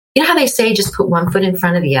You know how they say just put one foot in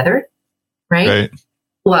front of the other, right?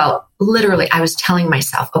 Well, literally, I was telling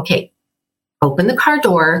myself, okay, open the car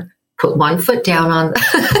door, put one foot down on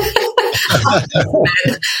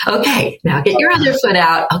okay, now get your other foot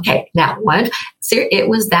out. Okay, now one. See, it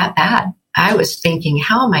was that bad. I was thinking,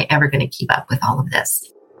 how am I ever going to keep up with all of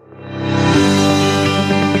this?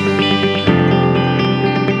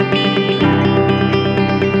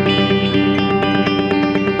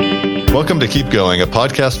 Welcome to Keep Going, a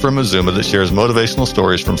podcast from Mazuma that shares motivational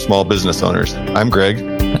stories from small business owners. I'm Greg.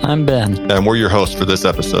 I'm Ben. And we're your hosts for this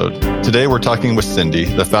episode. Today, we're talking with Cindy,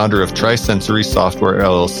 the founder of Trisensory Software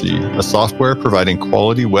LLC, a software providing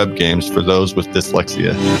quality web games for those with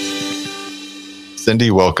dyslexia.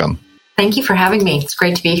 Cindy, welcome. Thank you for having me. It's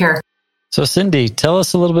great to be here. So, Cindy, tell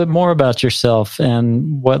us a little bit more about yourself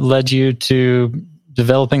and what led you to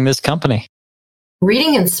developing this company.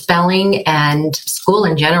 Reading and spelling and school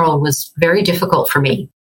in general was very difficult for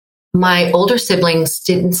me. My older siblings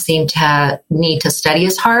didn't seem to need to study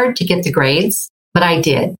as hard to get the grades, but I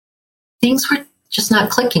did. Things were just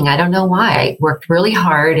not clicking. I don't know why. I worked really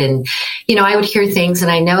hard and, I would hear things,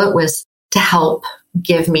 and I know it was to help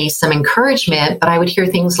give me some encouragement, but I would hear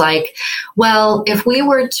things like, well, if we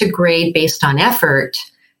were to grade based on effort,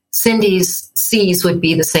 Cindy's C's would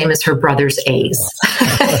be the same as her brother's A's,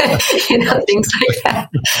 things like that.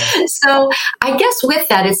 So I guess with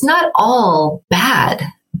that, it's not all bad,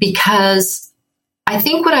 because I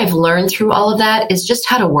think what I've learned through all of that is just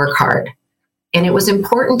how to work hard. And it was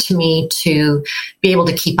important to me to be able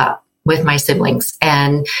to keep up with my siblings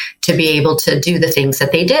and to be able to do the things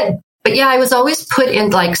that they did. But yeah, I was always put in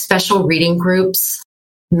like special reading groups.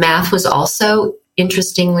 Math was also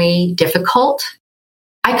interestingly difficult.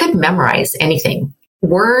 I could memorize anything,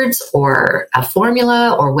 words or a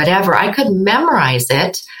formula or whatever. I could memorize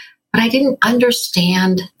it, but I didn't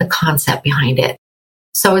understand the concept behind it.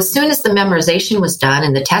 So as soon as the memorization was done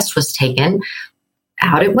and the test was taken,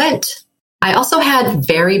 out it went. I also had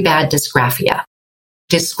very bad dysgraphia.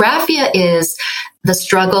 Dysgraphia is the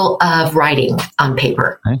struggle of writing on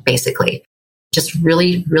paper, basically. Just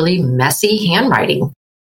really, really messy handwriting.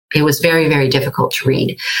 It was very, very difficult to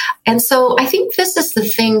read. And so I think this is the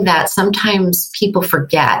thing that sometimes people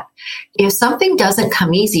forget. If something doesn't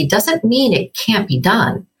come easy, doesn't mean it can't be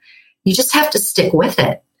done. You just have to stick with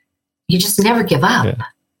it. You just never give up. Yeah.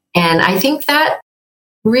 And I think that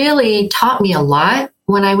really taught me a lot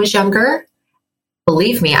when I was younger.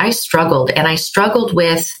 Believe me, I struggled, and I struggled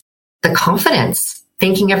with the confidence,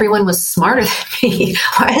 thinking everyone was smarter than me.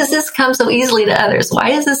 Why does this come so easily to others? Why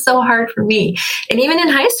is this so hard for me? And even in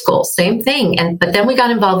high school, same thing. But then we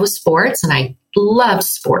got involved with sports, and I loved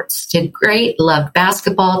sports, did great, loved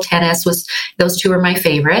basketball, tennis those two were my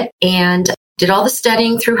favorite, and did all the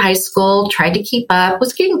studying through high school, tried to keep up,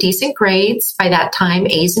 was getting decent grades by that time,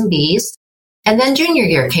 A's and B's. And then junior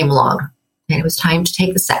year came along, and it was time to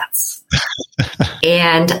take the SATs.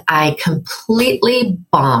 And I completely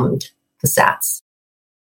bombed the SATs.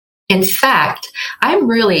 In fact, I'm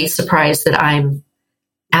really surprised that I'm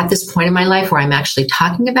at this point in my life where I'm actually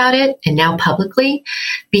talking about it, and now publicly,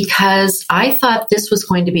 because I thought this was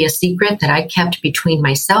going to be a secret that I kept between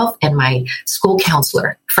myself and my school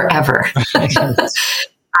counselor forever.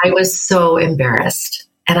 I was so embarrassed.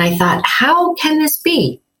 And I thought, how can this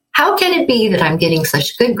be? How can it be that I'm getting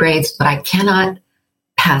such good grades, but I cannot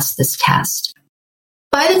pass this test?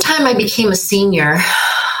 By the time I became a senior,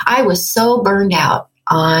 I was so burned out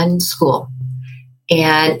on school.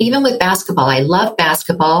 And even with basketball, I loved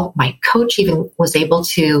basketball. My coach even was able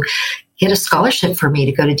to get a scholarship for me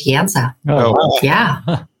to go to De Anza. Oh, wow.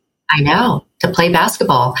 Yeah, I know, to play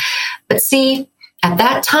basketball. But see, at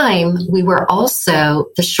that time, we were also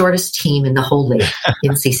the shortest team in the whole league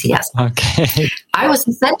in CCS. Okay. I was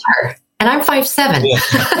the center, and I'm 5'7".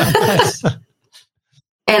 Yeah.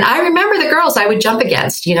 And I remember the girls I would jump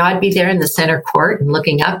against. I'd be there in the center court and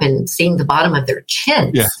looking up and seeing the bottom of their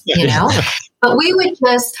chins, But we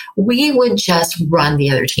would just run the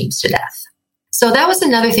other teams to death. So that was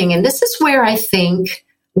another thing. And this is where I think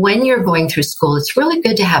when you're going through school, it's really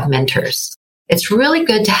good to have mentors. It's really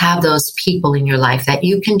good to have those people in your life that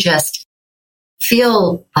you can just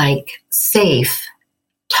feel like safe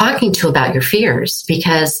talking to about your fears,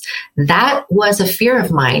 because that was a fear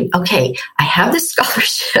of mine. Okay, I have this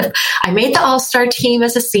scholarship. I made the all-star team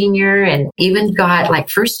as a senior and even got like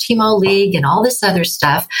first team all league and all this other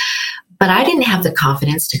stuff. But I didn't have the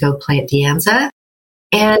confidence to go play at De Anza.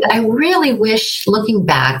 And I really wish, looking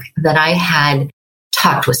back, that I had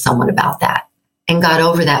talked with someone about that and got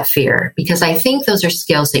over that fear, because I think those are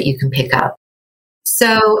skills that you can pick up.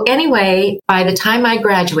 So anyway, by the time I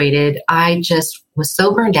graduated, I just was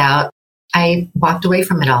so burned out, I walked away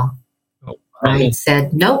from it all. Oh, I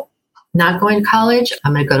said, nope, not going to college.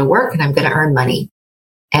 I'm going to go to work and I'm going to earn money.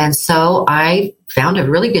 And so I found a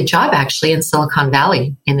really good job actually in Silicon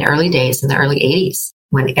Valley in the early days, in the early 80s,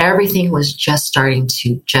 when everything was just starting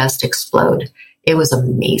to just explode. It was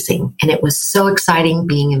amazing. And it was so exciting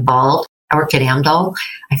being involved. I worked at Amdahl.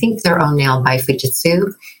 I think they're owned now by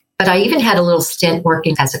Fujitsu. But I even had a little stint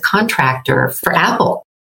working as a contractor for Apple.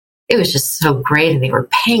 It was just so great. And they were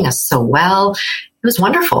paying us so well. It was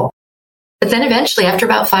wonderful. But then eventually, after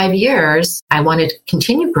about 5 years, I wanted to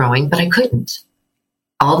continue growing, but I couldn't.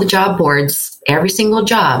 All the job boards, every single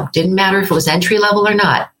job, didn't matter if it was entry level or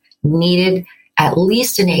not, needed at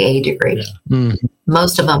least an AA degree. Yeah. Mm-hmm.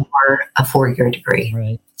 Most of them were a 4-year degree.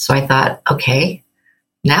 Right. So I thought, okay,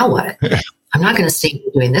 now what? I'm not going to stay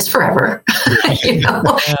doing this forever. You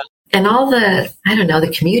know? Yeah. And all the,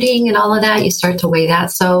 the commuting and all of that, you start to weigh that.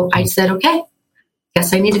 So I said, okay,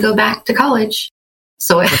 guess I need to go back to college.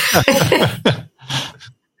 So so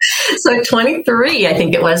at 23, I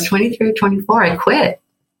think it was 23 or 24, I quit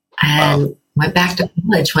and went back to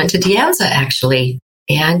college, went to De Anza actually,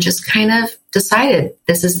 and just kind of decided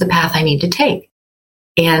this is the path I need to take.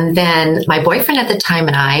 And then my boyfriend at the time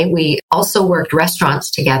and we also worked restaurants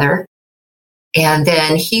together. And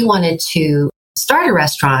then he wanted to start a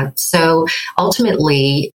restaurant. So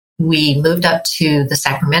ultimately, we moved up to the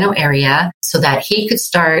Sacramento area so that he could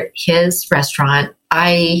start his restaurant.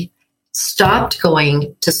 I stopped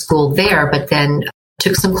going to school there, but then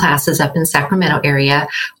took some classes up in Sacramento area,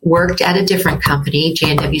 worked at a different company,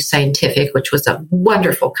 J&W Scientific, which was a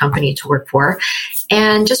wonderful company to work for,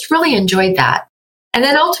 and just really enjoyed that. And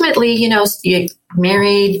then ultimately, you get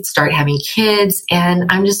married, start having kids, and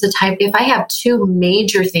I'm just the type, if I have 2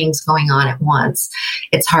 major things going on at once,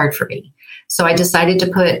 it's hard for me. So I decided to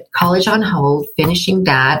put college on hold, finishing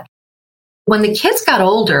that. When the kids got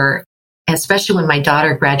older, especially when my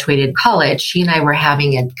daughter graduated college, she and I were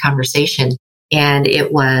having a conversation, and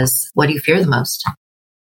it was, what do you fear the most?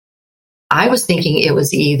 I was thinking it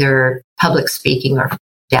was either public speaking or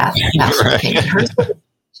death. Right.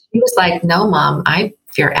 He was like, no, Mom, I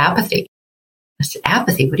fear apathy. I said,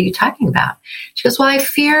 apathy? What are you talking about? She goes, well, I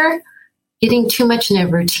fear getting too much in a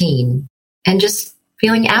routine and just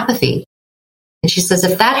feeling apathy. And she says,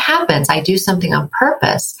 if that happens, I do something on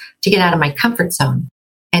purpose to get out of my comfort zone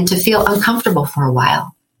and to feel uncomfortable for a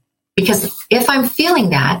while. Because if I'm feeling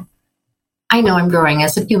that, I know I'm growing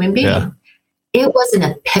as a human being. Yeah. It was an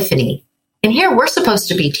epiphany. And here we're supposed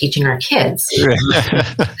to be teaching our kids.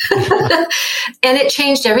 And it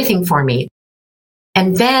changed everything for me.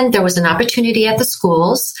 And then there was an opportunity at the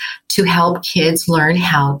schools to help kids learn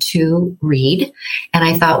how to read. And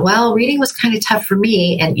I thought, well, reading was kind of tough for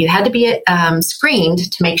me. And you had to be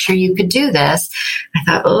screened to make sure you could do this. I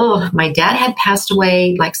thought, my dad had passed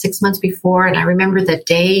away like 6 months before. And I remember the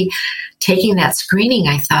day taking that screening,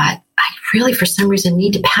 I thought, I really, for some reason,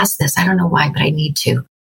 need to pass this. I don't know why, but I need to.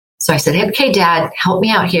 So I said, okay, Dad, help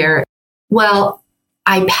me out here. Well,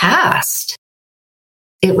 I passed.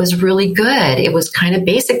 It was really good. It was kind of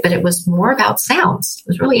basic, but it was more about sounds. It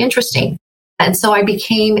was really interesting. And so I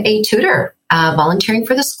became a tutor, volunteering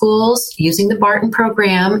for the schools, using the Barton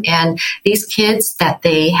program. And these kids that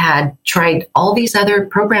they had tried all these other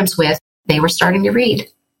programs with, they were starting to read.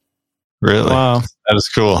 Really? Wow. That is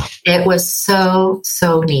cool. It was so,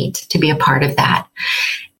 so neat to be a part of that.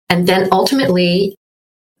 And then ultimately,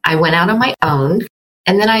 I went out on my own.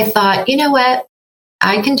 And then I thought, you know what?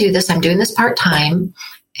 I can do this. I'm doing this part-time.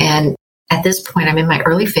 And at this point, I'm in my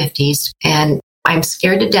early 50s and I'm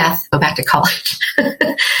scared to death to go back to college.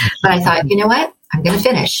 But I thought, you know what? I'm going to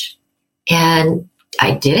finish. And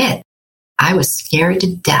I did it. I was scared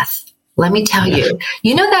to death. Let me tell you.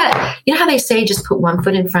 You know how they say just put one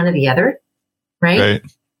foot in front of the other, right?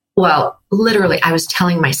 Well, literally, I was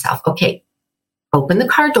telling myself, okay, open the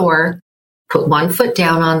car door, put one foot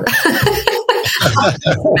down on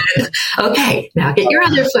okay, now get your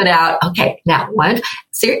other foot out. Okay, now one.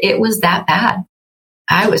 It was that bad.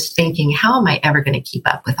 I was thinking, how am I ever going to keep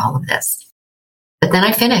up with all of this? But then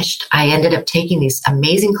I finished. I ended up taking these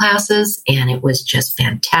amazing classes, and it was just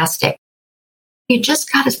fantastic. You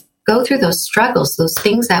just got to go through those struggles, those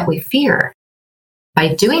things that we fear.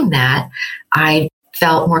 By doing that, I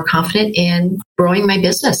felt more confident in growing my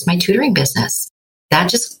business, my tutoring business. That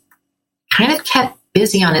just kind of kept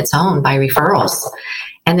busy on its own by referrals.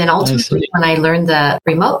 And then ultimately, when I learned the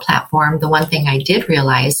remote platform, the one thing I did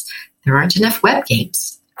realize, there aren't enough web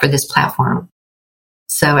games for this platform.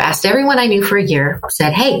 So I asked everyone I knew for a year,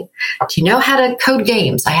 said, hey, do you know how to code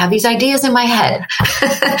games? I have these ideas in my head.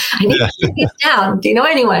 I need to get these down. Do you know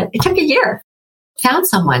anyone? It took a year. found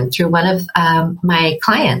someone through one of my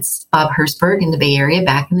clients, Bob Herzberg, in the Bay Area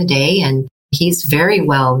back in the day. And he's very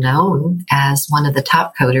well known as one of the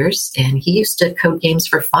top coders. And he used to code games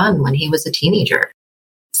for fun when he was a teenager.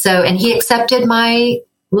 So, and he accepted my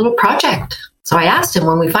little project. So I asked him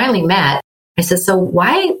when we finally met, I said, so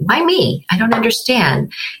why me? I don't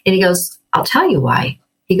understand. And he goes, I'll tell you why.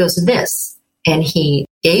 He goes, this. And he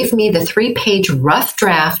gave me the 3-page rough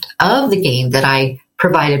draft of the game that I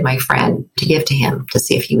provided my friend to give to him to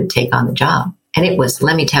see if he would take on the job. And it was,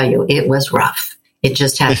 let me tell you, it was rough. It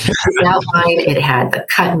just had the outline. It had the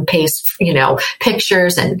cut and paste,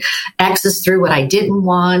 pictures and X's through what I didn't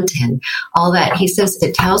want and all that. He says,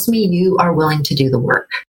 it tells me you are willing to do the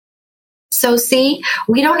work. So see,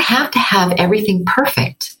 we don't have to have everything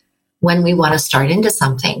perfect when we want to start into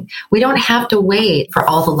something. We don't have to wait for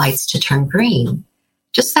all the lights to turn green.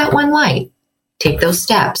 Just that one light. Take those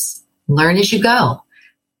steps. Learn as you go.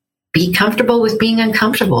 Be comfortable with being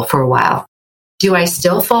uncomfortable for a while. Do I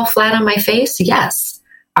still fall flat on my face? Yes.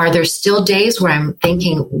 Are there still days where I'm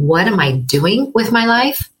thinking, what am I doing with my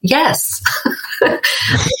life? Yes.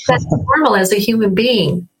 That's normal as a human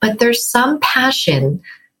being. But there's some passion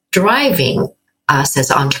driving us as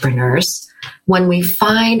entrepreneurs when we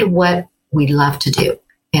find what we love to do.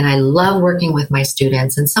 And I love working with my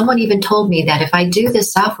students. And someone even told me that if I do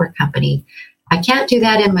this software company, I can't do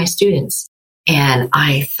that in my students. And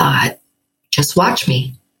I thought, just watch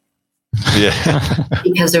me. Yeah.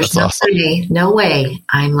 Because there's no way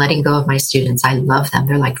I'm letting go of my students. I love them.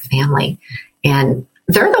 They're like family. And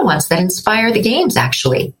they're the ones that inspire the games,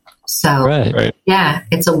 actually. So, right. Yeah,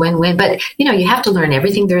 it's a win-win. But, you have to learn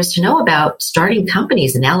everything there is to know about starting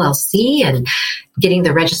companies and LLC and getting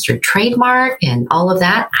the registered trademark and all of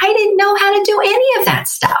that. I didn't know how to do any of that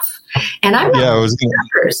stuff. And I'm not I was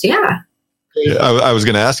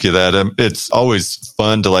going to ask you that. It's always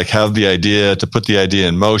fun to have the idea, to put the idea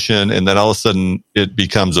in motion, and then all of a sudden it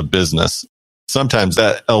becomes a business. Sometimes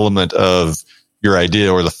that element of your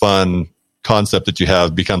idea or the fun concept that you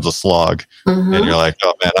have becomes a slog. Mm-hmm. And you're like,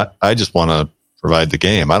 oh man, I just want to provide the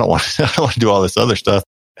game. I don't want to do all this other stuff.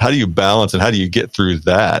 How do you balance and how do you get through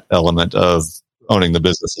that element of owning the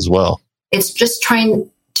business as well? It's just trying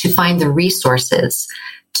to find the resources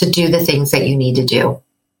to do the things that you need to do.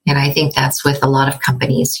 And I think that's with a lot of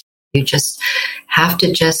companies. You just have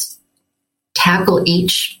to just tackle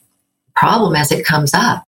each problem as it comes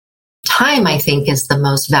up. Time, I think, is the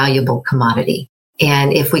most valuable commodity.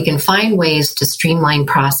 And if we can find ways to streamline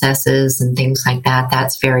processes and things like that,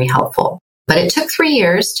 that's very helpful. But it took 3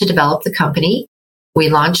 years to develop the company. We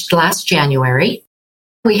launched last January.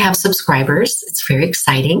 We have subscribers. It's very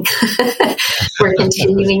exciting. We're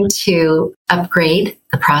continuing to upgrade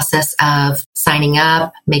the process of signing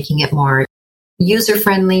up, making it more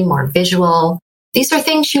user-friendly, more visual. These are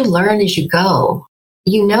things you learn as you go.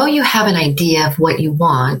 You have an idea of what you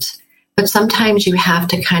want, but sometimes you have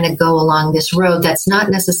to kind of go along this road that's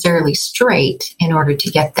not necessarily straight in order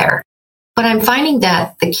to get there. But I'm finding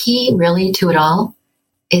that the key really to it all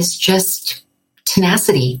is just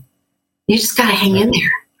tenacity. You just got to hang in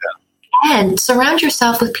there and surround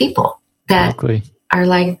yourself with people that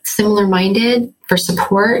are similar minded for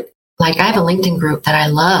support. I have a LinkedIn group that I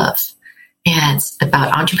love, and it's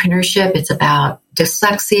about entrepreneurship. It's about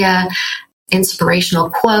dyslexia, inspirational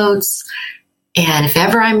quotes. And if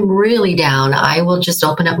ever I'm really down, I will just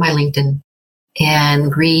open up my LinkedIn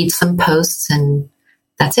and read some posts, and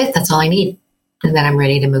that's it. That's all I need. And then I'm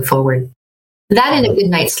ready to move forward. That and a good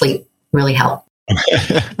night's sleep really help.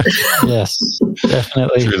 Yes,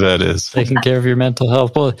 definitely. True that is. Taking care of your mental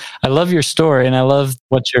health. Well, I love your story, and I love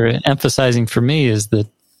what you're emphasizing for me is that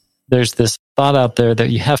there's this thought out there that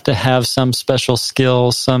you have to have some special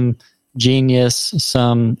skill, some genius,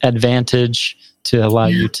 some advantage to allow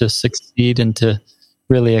you to succeed and to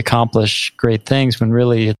really accomplish great things, when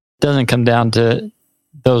really it doesn't come down to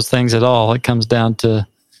those things at all. It comes down to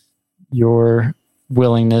your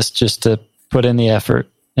willingness just to put in the effort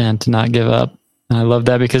and to not give up. And I love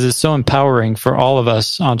that because it's so empowering for all of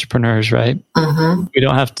us entrepreneurs, right? Uh-huh. We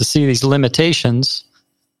don't have to see these limitations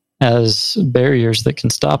as barriers that can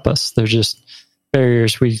stop us. They're just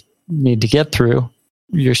barriers we need to get through.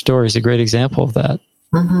 Your story is a great example of that.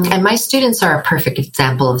 Mm-hmm. And my students are a perfect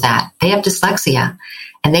example of that. They have dyslexia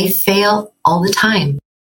and they fail all the time,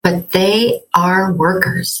 but they are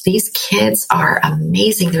workers. These kids are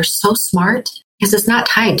amazing. They're so smart because it's not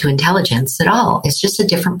tied to intelligence at all. It's just a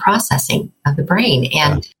different processing of the brain.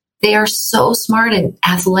 And they are so smart and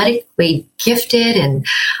athletically gifted. And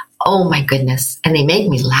oh my goodness. And they make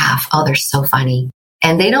me laugh. Oh, they're so funny.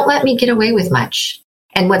 And they don't let me get away with much.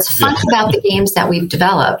 And what's fun about the games that we've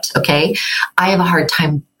developed, I have a hard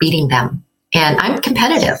time beating them. And I'm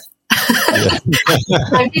competitive.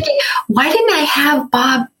 I'm thinking, why didn't I have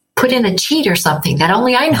Bob put in a cheat or something that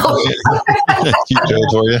only I know?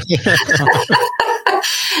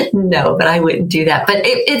 No, but I wouldn't do that. But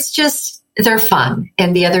it's just, they're fun.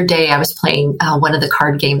 And the other day I was playing one of the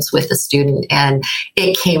card games with a student, and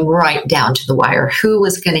it came right down to the wire. Who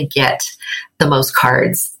was going to get the most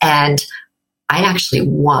cards? And I actually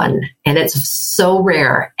won. And it's so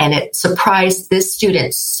rare. And it surprised this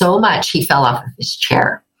student so much, he fell off of his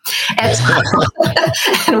chair. And,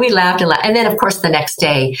 and we laughed and laughed. And then, of course, the next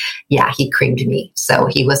day, he creamed me. So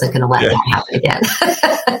he wasn't going to let that happen again.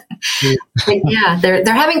 But yeah,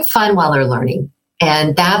 they're having fun while they're learning.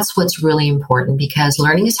 And that's what's really important, because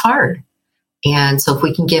learning is hard. And so if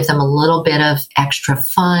we can give them a little bit of extra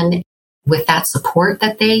fun with that support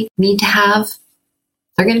that they need to have,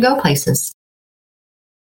 they're going to go places.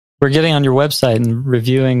 We're getting on your website and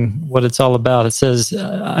reviewing what it's all about. It says,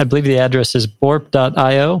 I believe the address is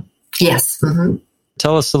borp.io. Yes. Mm-hmm.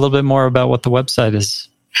 Tell us a little bit more about what the website is.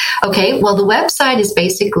 Okay, well, the website is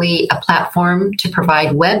basically a platform to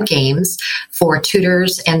provide web games for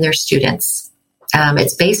tutors and their students.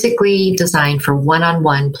 It's basically designed for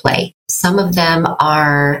one-on-one play. Some of them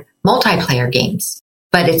are multiplayer games,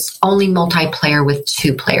 but it's only multiplayer with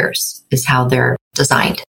 2 players is how they're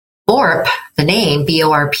designed. BORP, the name,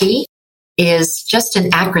 B-O-R-P, is just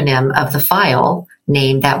an acronym of the file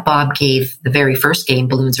name that Bob gave the very first game,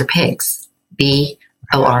 Balloons or Pigs.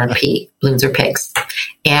 B-O-R-P, Balloons or Pigs.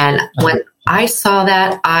 And when I saw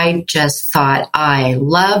that, I just thought, I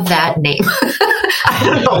love that name. I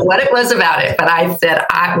don't know what it was about it, but I said,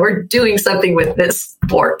 we're doing something with this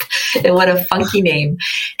BORP. And what a funky name.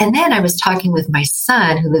 And then I was talking with my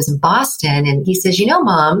son who lives in Boston, and he says,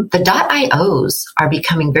 Mom, the .ios are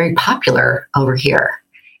becoming very popular over here.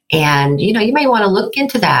 And, you may want to look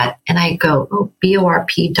into that. And I go,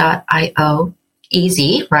 BORP.io.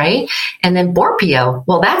 Easy, right? And then Borpio.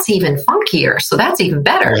 Well, that's even funkier. So that's even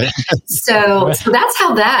better. So that's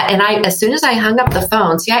how that. And as soon as I hung up the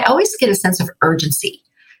phone, I always get a sense of urgency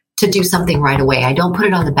to do something right away. I don't put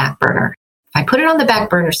it on the back burner. If I put it on the back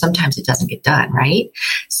burner, sometimes it doesn't get done, right?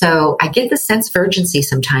 So I get the sense of urgency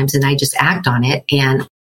sometimes, and I just act on it and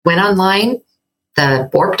went online. The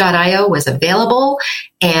Borp.io was available,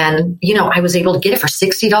 and, I was able to get it for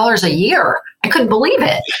 $60 a year. I couldn't believe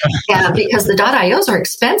it because the .ios are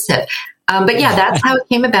expensive. But that's how it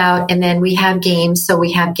came about. And then we have games. So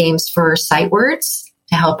we have games for sight words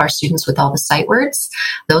to help our students with all the sight words.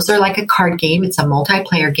 Those are like a card game. It's a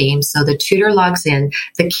multiplayer game. So the tutor logs in.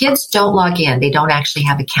 The kids don't log in. They don't actually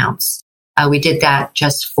have accounts. We did that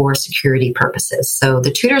just for security purposes. So the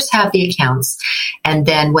tutors have the accounts. And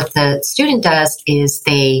then what the student does is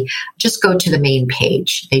they just go to the main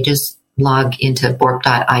page. They just log into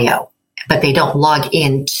borp.io, but they don't log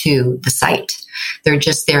into the site. They're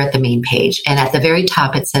just there at the main page. And at the very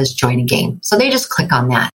top, it says join a game. So they just click on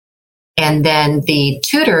that. And then the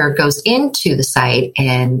tutor goes into the site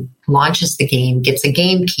and launches the game, gets a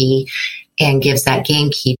game key, and gives that game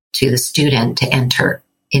key to the student to enter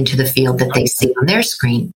into the field that they see on their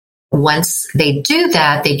screen. Once they do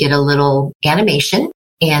that, they get a little animation,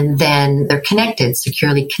 and then they're connected,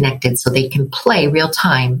 securely connected, so they can play real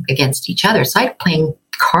time against each other. It's like playing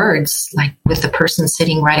cards, like with the person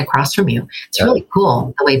sitting right across from you. It's really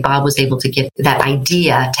cool the way Bob was able to get that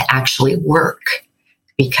idea to actually work,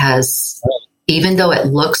 because even though it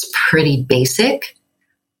looks pretty basic,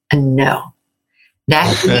 no.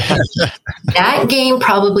 That game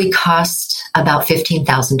probably cost about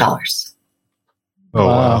 $15,000. Oh,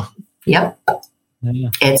 wow. Yep. Yeah.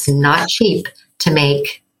 It's not cheap to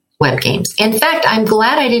make web games. In fact, I'm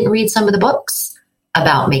glad I didn't read some of the books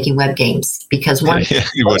about making web games, because you would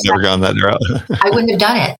have never gone that route. I wouldn't have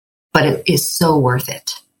done it, but it is so worth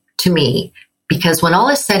it to me, because when all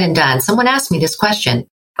is said and done, someone asked me this question.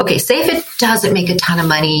 Okay, say if it doesn't make a ton of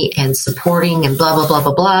money and supporting and blah, blah, blah,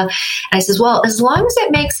 blah, blah. And I says, well, as long as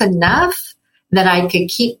it makes enough that I could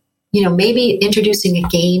keep, maybe introducing a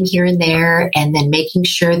game here and there, and then making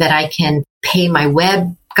sure that I can pay my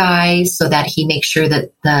web guy so that he makes sure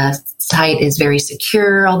that the site is very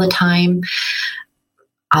secure all the time,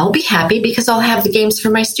 I'll be happy, because I'll have the games for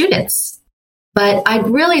my students. But I'd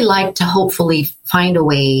really like to hopefully find a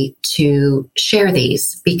way to share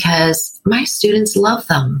these, because my students love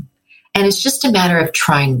them. And it's just a matter of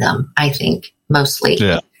trying them, I think, mostly.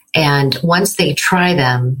 Yeah. And once they try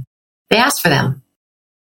them, they ask for them.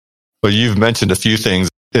 Well, you've mentioned a few things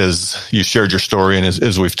as you shared your story and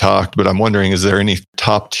as we've talked, but I'm wondering, is there any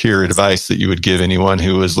top tier advice that you would give anyone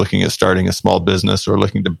who is looking at starting a small business or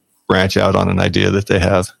looking to branch out on an idea that they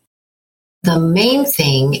have? The main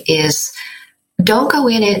thing is, don't go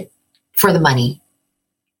in it for the money.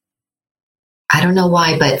 I don't know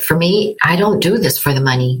why, but for me, I don't do this for the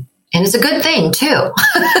money. And it's a good thing too,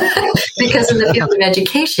 because in the field of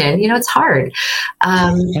education, it's hard.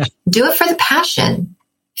 Do it for the passion.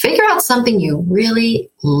 Figure out something you really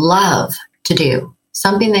love to do,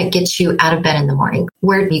 something that gets you out of bed in the morning,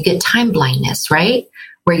 where you get time blindness, right?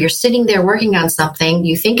 Where you're sitting there working on something,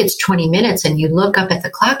 you think it's 20 minutes and you look up at the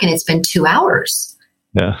clock and it's been 2 hours.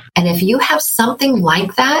 Yeah. And if you have something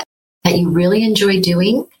like that you really enjoy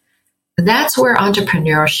doing, that's where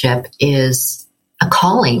entrepreneurship is a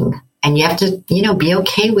calling. And you have to, be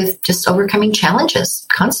okay with just overcoming challenges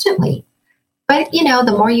constantly. But,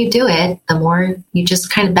 the more you do it, the more you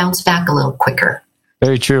just kind of bounce back a little quicker.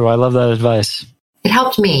 Very true. I love that advice. It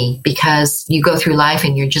helped me because you go through life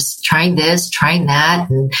and you're just trying this, trying that,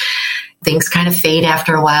 and things kind of fade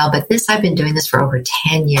after a while. But I've been doing this for over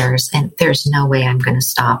 10 years and there's no way I'm going to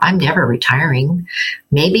stop. I'm never retiring.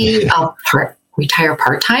 Maybe I'll retire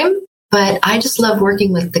part-time. But I just love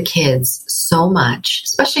working with the kids so much,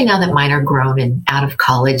 especially now that mine are grown and out of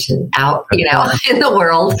college and out, in the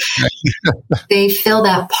world. They fill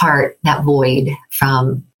that void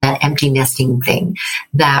from that empty nesting thing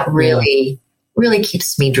that really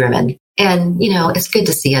keeps me driven. And, it's good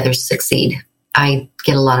to see others succeed. I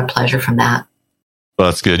get a lot of pleasure from that. Well,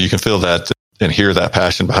 that's good. You can feel that and hear that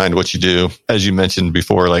passion behind what you do. As you mentioned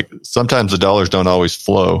before, like sometimes the dollars don't always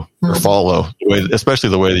flow or follow,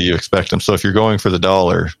 especially the way that you expect them. So if you're going for the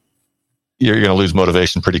dollar, you're going to lose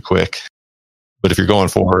motivation pretty quick. But if you're going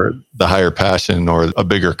for the higher passion or a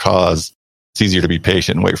bigger cause, it's easier to be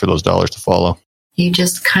patient and wait for those dollars to follow. You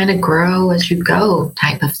just kind of grow as you go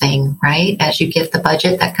type of thing, right? As you get the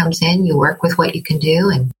budget that comes in, you work with what you can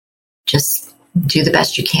do and just do the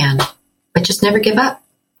best you can, but just never give up.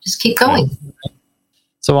 Just keep going.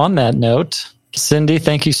 So on that note, Cindy,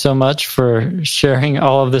 thank you so much for sharing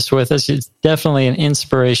all of this with us. It's definitely an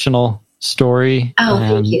inspirational story. Oh,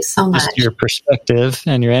 thank you so much. Just your perspective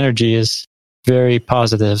and your energy is very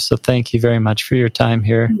positive. So thank you very much for your time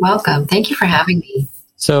here. You're welcome. Thank you for having me.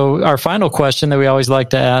 So our final question that we always like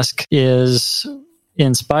to ask is,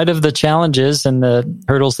 in spite of the challenges and the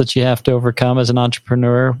hurdles that you have to overcome as an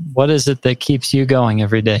entrepreneur, what is it that keeps you going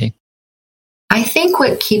every day? I think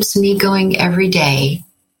what keeps me going every day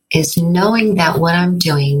is knowing that what I'm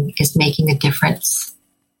doing is making a difference.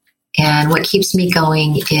 And what keeps me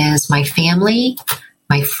going is my family,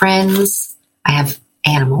 my friends. I have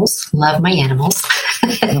animals, love my animals.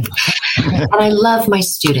 And I love my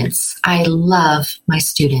students.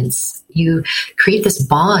 You create this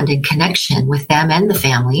bond and connection with them and the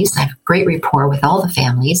families. I have great rapport with all the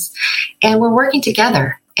families. And we're working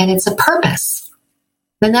together. And it's a purpose.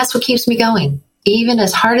 Then that's what keeps me going, even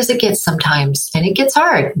as hard as it gets sometimes. And it gets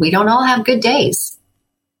hard. We don't all have good days,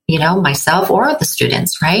 myself or the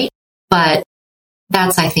students, right? But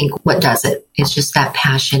that's, I think, what does it. It's just that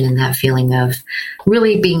passion and that feeling of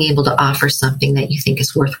really being able to offer something that you think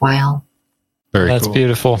is worthwhile. That's cool.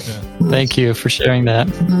 Beautiful. Yeah. Thank you for sharing that.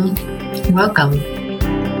 Mm-hmm. You're welcome.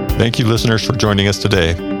 Thank you, listeners, for joining us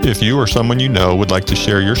today. If you or someone you know would like to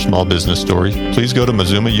share your small business story, please go to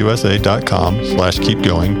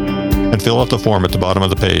mazumausa.com/keepgoing and fill out the form at the bottom of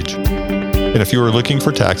the page. And if you are looking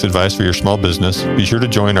for tax advice for your small business, be sure to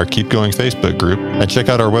join our Keep Going Facebook group and check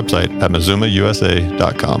out our website at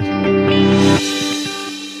mazumausa.com.